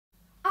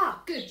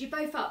Ah, good, you're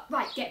both up.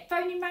 Right, get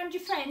phoning round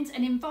your friends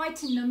and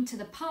inviting them to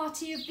the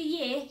party of the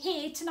year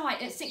here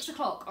tonight at 6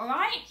 o'clock, all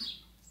right?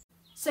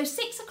 So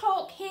 6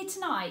 o'clock here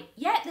tonight.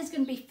 Yeah, there's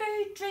going to be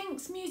food,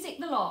 drinks, music,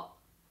 the lot.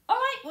 All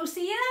right, we'll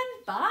see you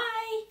then.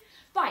 Bye.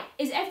 Right,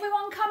 is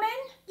everyone coming?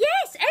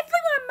 Yes,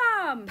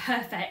 everyone, Mum.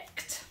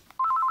 Perfect.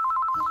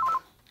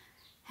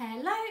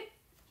 Hello?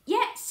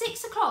 Yeah,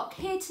 6 o'clock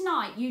here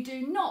tonight. You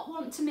do not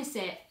want to miss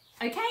it.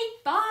 Okay,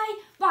 bye.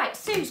 Right,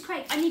 Suze,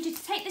 Craig, I need you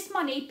to take this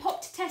money,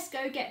 pop to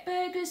Tesco, get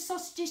burgers,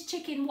 sausages,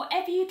 chicken,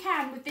 whatever you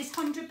can with this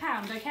 £100,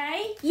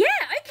 okay? Yeah,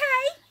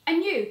 okay.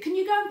 And you, can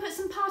you go and put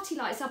some party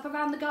lights up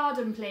around the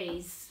garden,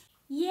 please?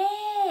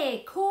 Yeah,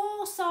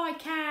 course I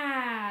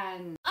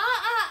can.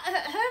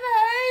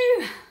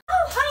 Hello.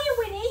 Oh,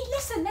 hiya, Winnie.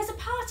 Listen, there's a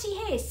party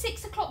here,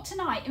 6 o'clock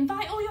tonight.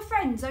 Invite all your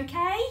friends,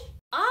 okay?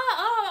 All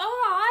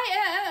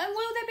right.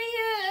 Will there be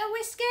a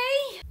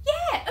whiskey?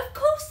 Yeah, of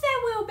course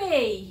there will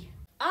be.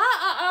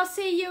 I'll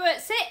see you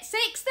at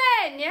six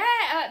then,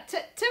 yeah?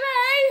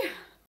 Tomorrow.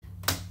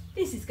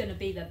 This is going to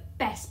be the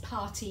best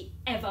party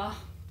ever.